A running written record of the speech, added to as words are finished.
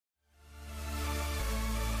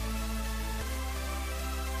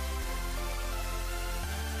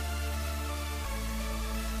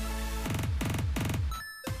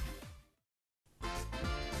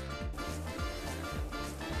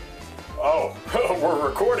We're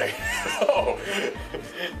recording.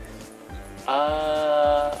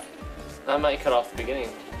 Oh. I might cut off the beginning.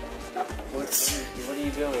 What are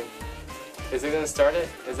you doing? Is it gonna start it?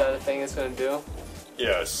 Is that a thing it's gonna do?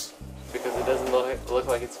 Yes. Because it doesn't look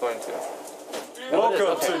like it's going to.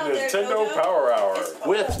 Welcome to Nintendo Power Hour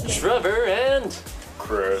with Trevor and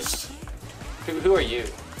Chris. Who are you?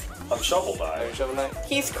 I'm Shovel Are Knight. you Shovel Knight?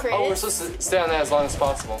 He's Chris. Oh, we're supposed to stay on that as long as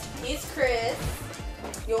possible. He's Chris.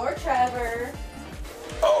 You're Trevor.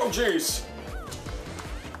 Oh, jeez.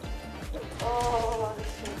 Oh, this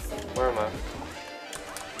is so Where am I?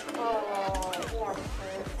 Oh, warm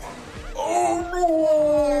Oh no!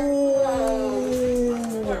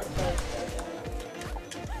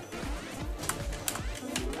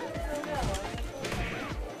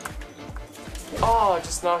 Oh, it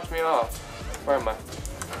just knocked me off. Where am I?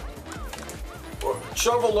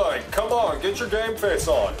 Shovel Knight, come on, get your game face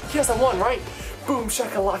on. Yes, I won, right? Boom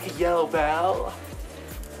shakalaka yellow bell.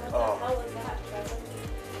 Oh. What was that, Trevor?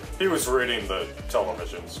 He was reading the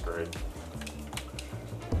television screen.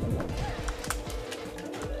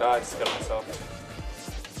 Oh, I just got myself.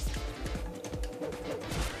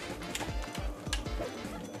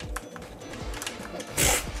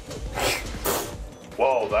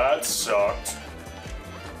 Whoa, that sucked.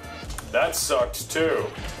 That sucked too.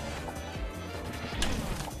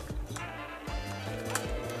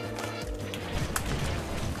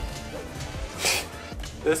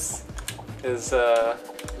 This is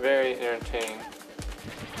very entertaining.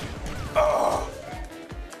 Ah.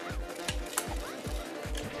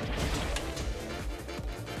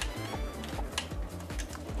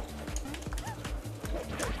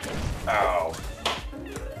 Ow.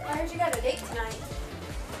 I heard you got a date tonight.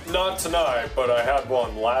 Not tonight, but I had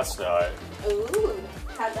one last night. Ooh,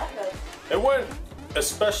 how'd that go? It went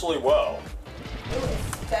especially well. Ooh,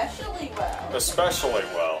 especially well. Especially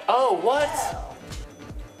well. Oh, what? Well,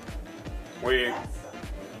 We...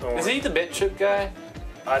 Is he the bit chip guy?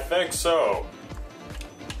 I think so.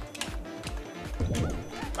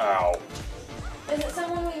 Ow. is it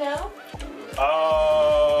someone we know?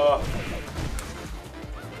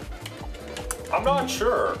 I'm not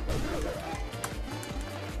sure.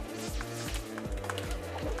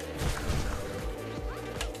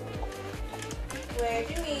 Where'd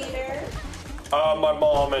you meet her? My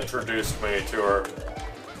mom introduced me to her.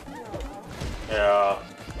 Yeah.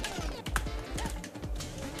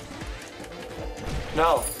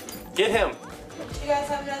 No. Get him. You guys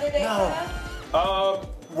have another date No. tonight?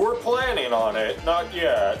 We're planning on it. Not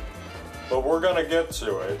yet. But we're gonna get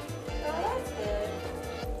to it. Oh, that's good.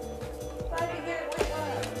 Glad to hear it went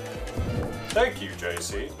well. Thank you,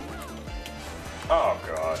 JC. Oh,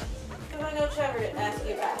 God. Because I know Trevor didn't ask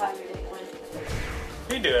you about how your date went.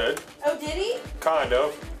 He did. Oh, did he? Kind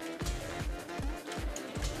of.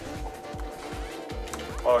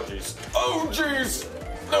 Oh, jeez. Oh, jeez!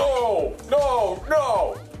 No! No!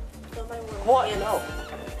 No! Somebody wanna What? dance. No.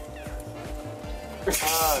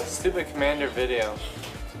 Ah, stupid commander video.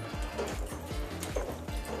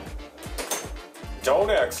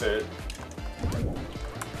 Don't exit.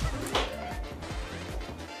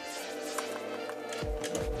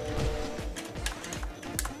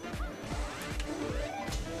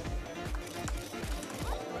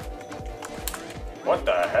 What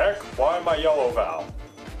the heck? Why am I yellow Val?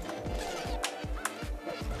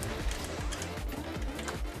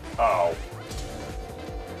 Oh.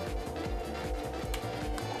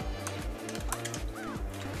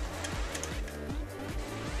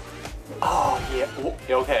 Oh,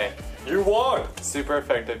 yeah. Okay. You won! Super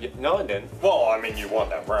effective. No, it didn't. Well, I mean, you won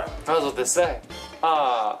that round. That was what they say.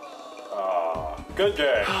 Ah. Good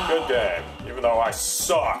game, good game. Even though I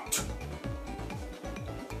sucked.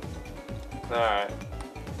 Alright.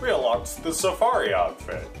 We unlocked the safari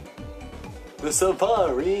outfit. The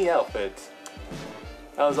safari outfit.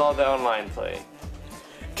 That was all the online play.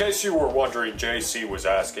 In case you were wondering, JC was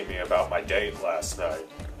asking me about my date last night.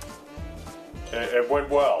 It went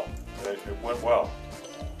well. It went well.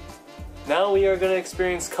 Now we are going to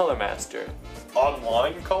experience Color Master.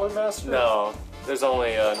 Online Color Master? No, there's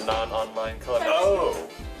only a non-online Color Master. Oh.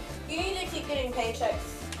 You need to keep getting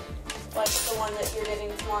paychecks. Like the one that you're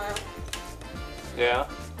getting tomorrow. Yeah,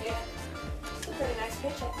 Yeah. It's a pretty nice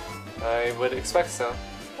paycheck. I would expect so.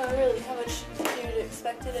 Oh, really? How much do you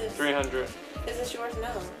expect it is? 300. Is this yours? No.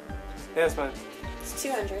 Yes, man. It's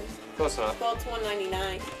 200. Close enough. Well, it's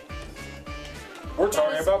 199. We're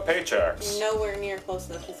talking about paychecks. Nowhere near close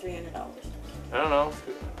enough to $300. I don't know.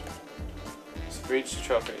 Just reach the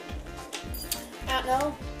trophy. I don't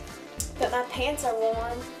know. But my pants are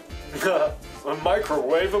warm.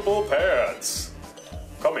 Microwavable pants.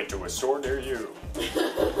 Coming to a store near you.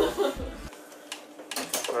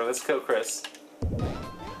 let's kill Chris.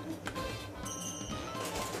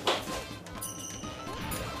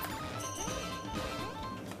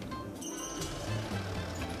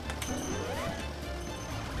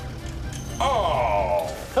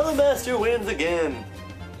 Oh! Color Master wins again.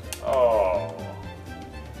 Oh.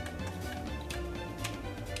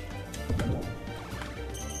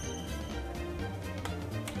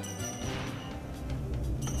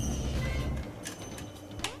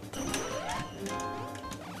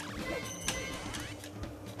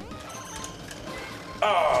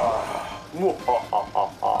 Ah.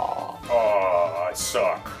 Oh, I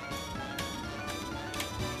suck.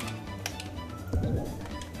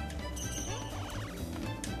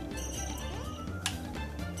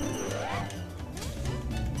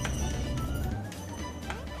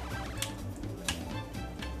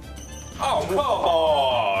 Oh, come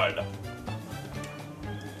on!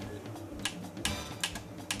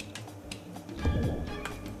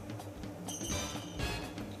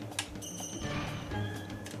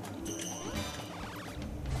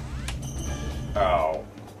 Ow.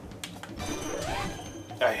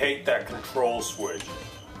 I hate that control switch.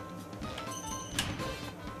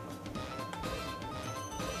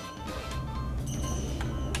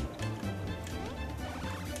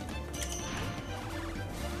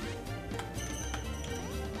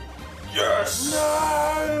 Yes!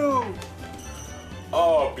 No!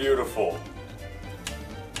 Oh, beautiful.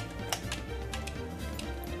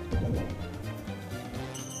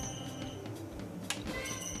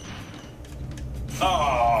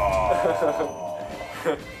 Oh.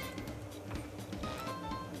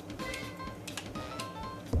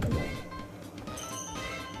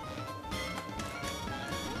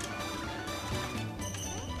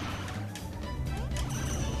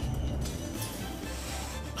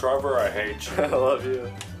 Trevor, I hate you. I love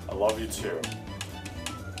you. I love you too.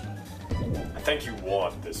 I think you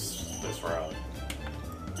won this round.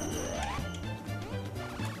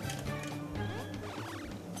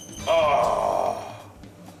 Oh.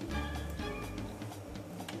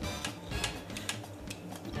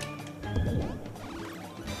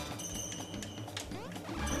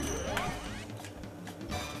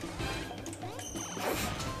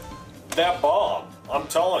 That bomb, I'm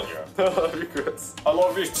telling you. I love you, Chris. I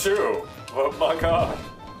love you too. Oh my god.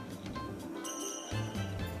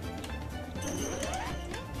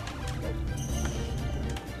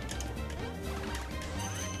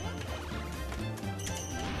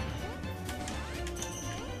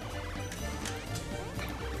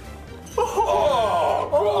 Oh,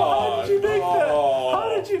 God. How did you make that? Oh.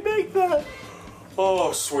 How did you make that?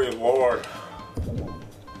 Oh, sweet Lord.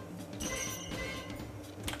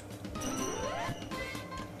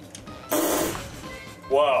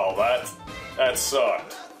 Wow, that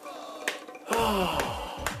sucked.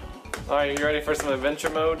 Alright, you ready for some adventure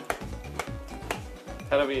mode?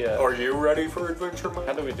 How do we, Are you ready for adventure mode?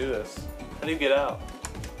 how do we do this? How do you get out?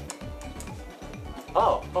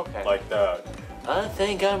 Oh, okay. Like that. I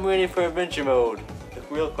think I'm ready for adventure mode. The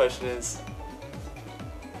real question is,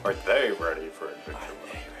 Are they ready for adventure mode?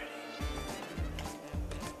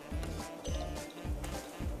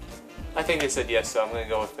 I think they said yes, so I'm gonna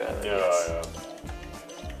go with that. Yeah, yes. yeah.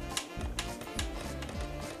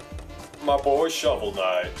 My boy Shovel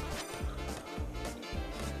Knight.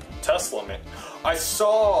 Tesla Man. I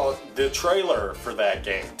saw the trailer for that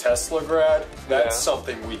game, Teslagrad. That's Yeah.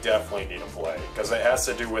 something we definitely need to play because it has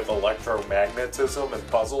to do with electromagnetism and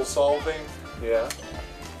puzzle solving. Yeah.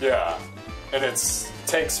 Yeah, and it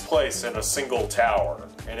takes place in a single tower,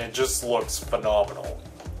 and it just looks phenomenal.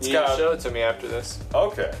 It's You got, show it to me after this.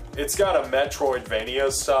 okay, it's got a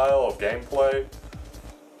Metroidvania style of gameplay.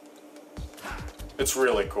 It's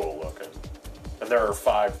really cool looking. And there are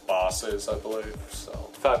 5 bosses, I believe, so...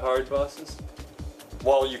 5 hard bosses?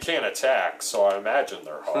 Well, you can't attack, so I imagine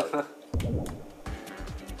they're hard.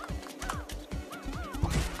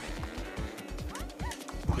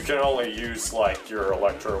 You can only use, like, your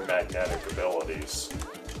electromagnetic abilities.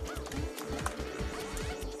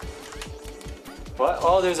 What?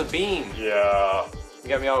 Oh, there's a beam. Yeah, You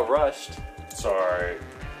got me all rushed. sorry.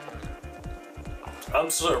 I'm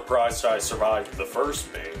surprised I survived the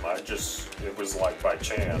first beam. It was like by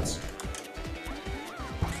chance.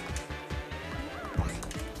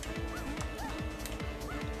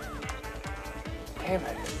 Damn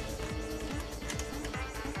it.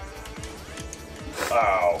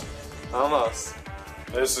 Ow. Almost.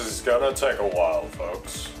 This is gonna take a while,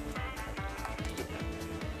 folks.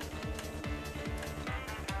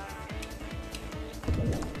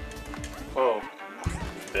 Whoa.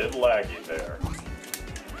 Bit laggy there.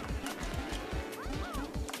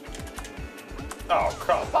 Oh,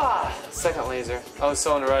 come on. Ah! Second laser. I was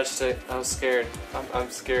so in a rush to. I was scared. I'm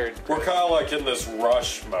scared. We're kind of like in this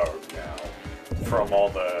rush mode now from all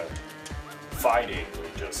the fighting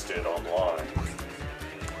we just did online.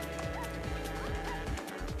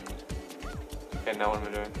 Okay, now what am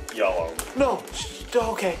I doing? Yellow. No!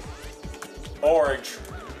 Okay. Orange.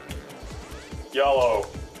 Yellow.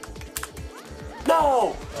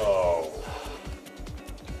 No! Oh.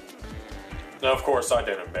 Now, of course, I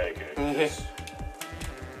didn't make it.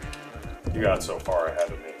 You got so far ahead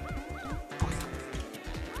of me.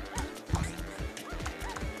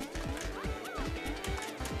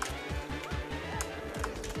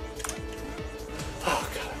 Oh,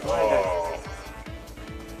 God. Oh.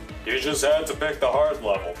 You just had to pick the hard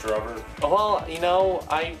level, Trevor. Well, you know,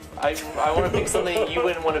 I want to pick something you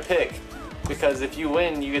wouldn't want to pick. Because if you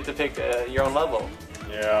win, you get to pick your own level.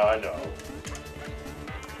 Yeah, I know.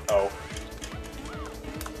 Oh.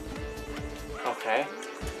 Okay.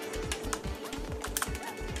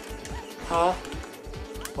 Huh?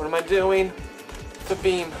 What am I doing? The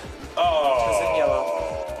beam. Oh. It's in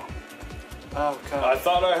yellow. Oh, God. I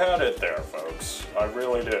thought I had it there, folks. I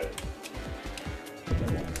really did.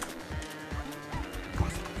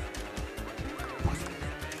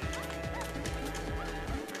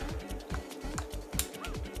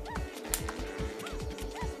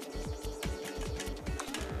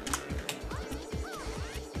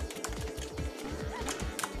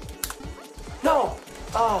 No!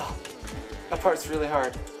 Oh, that part's really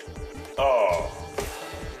hard. Oh.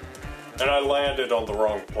 And I landed on the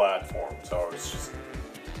wrong platform, so I was just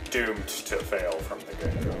doomed to fail from the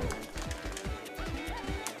get-go.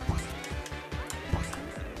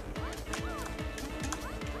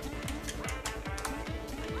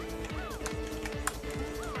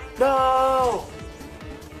 No!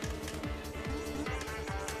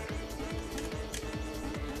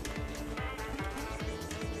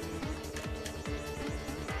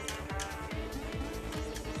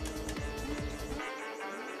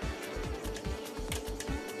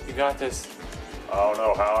 You got this. I don't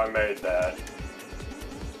know how I made that.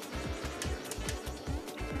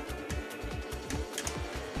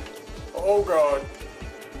 Oh, God.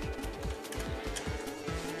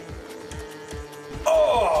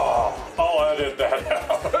 Oh! I'll edit that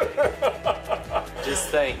out. Just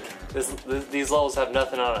think, these levels have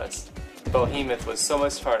nothing on us. Behemoth was so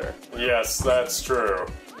much harder. Yes, that's true.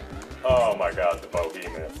 Oh my God, the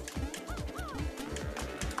Behemoth.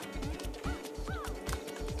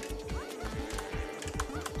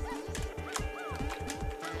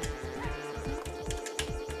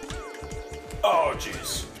 Oh,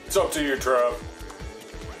 jeez. It's up to you, Trev.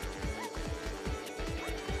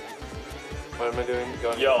 What am I doing?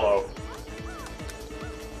 Going Yellow.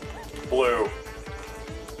 Blue.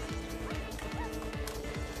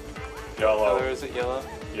 Yellow. color is it? Yellow?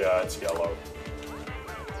 Yeah, it's yellow.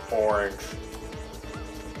 Orange.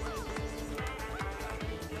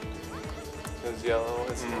 It's yellow.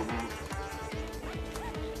 It's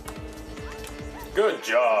Good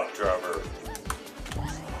job, Trevor.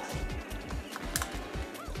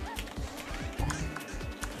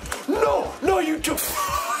 No! No, you do.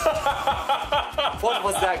 What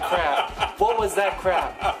was that crap? What was that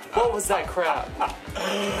crap? What was that crap?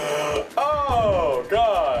 Oh,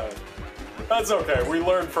 God. That's okay. We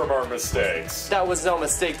learned from our mistakes. That was no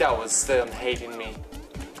mistake. That was them hating me.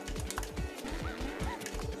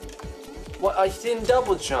 What? I didn't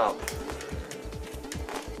double jump.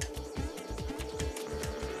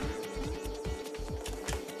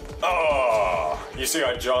 Oh, you see,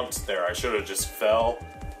 I jumped there. I should have just fell.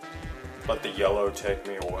 Let the yellow take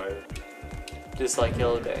me away. Just like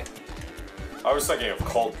Yellow Day. I was thinking of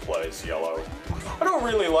Coldplay's Yellow. I don't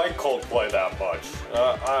really like Coldplay that much.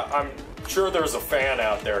 I'm sure there's a fan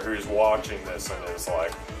out there who's watching this and is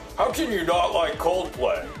like, how can you not like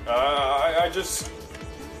Coldplay? I just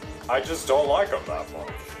don't like them that much,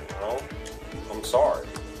 you know? I'm sorry.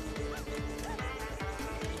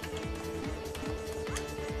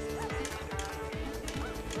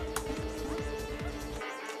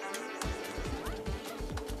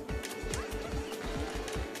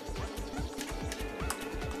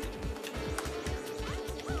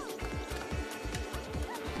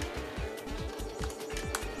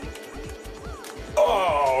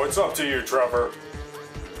 Oh, it's up to you, Trevor.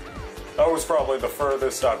 That was probably the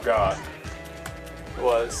furthest I've got. It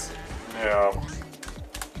was. Yeah.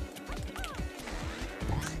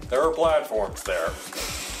 There are platforms there.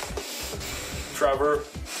 Trevor,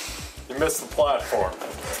 you missed the platform.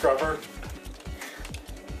 Trevor?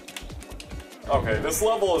 Okay, this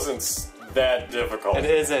level isn't that difficult. It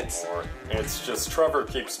isn't. Anymore. It's just Trevor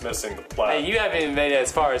keeps missing the platform. Hey, you haven't even made it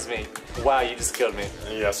as far as me. Wow, you just killed me.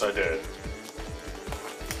 Yes, I did.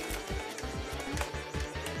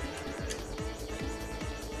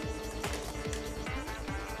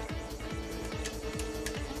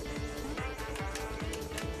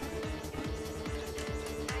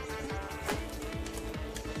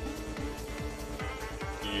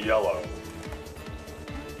 Yellow.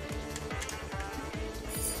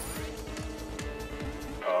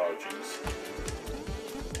 Oh, jeez.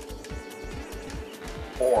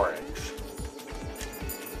 Orange.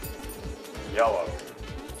 Yellow.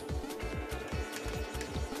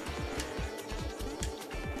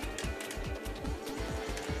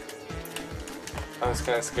 I was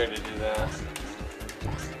kind of scared to do that.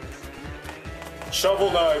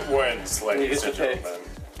 Shovel Knight wins, You ladies get and to pick. gentlemen.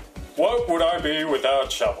 What would I be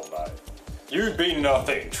without Shovel Knight? You'd be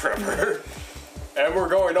nothing, Trevor. And we're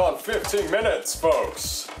going on 15 minutes,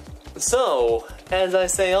 folks. So, as I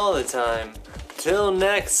say all the time, till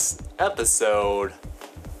next episode,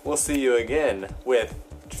 we'll see you again with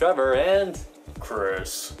Trevor and...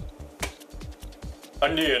 Chris. I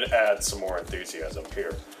need to add some more enthusiasm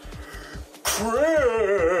here.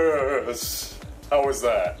 Chris! How was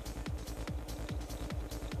that?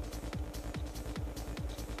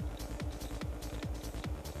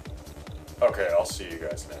 Okay, I'll see you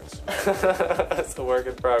guys next. It's a work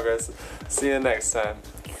in progress. See you next time.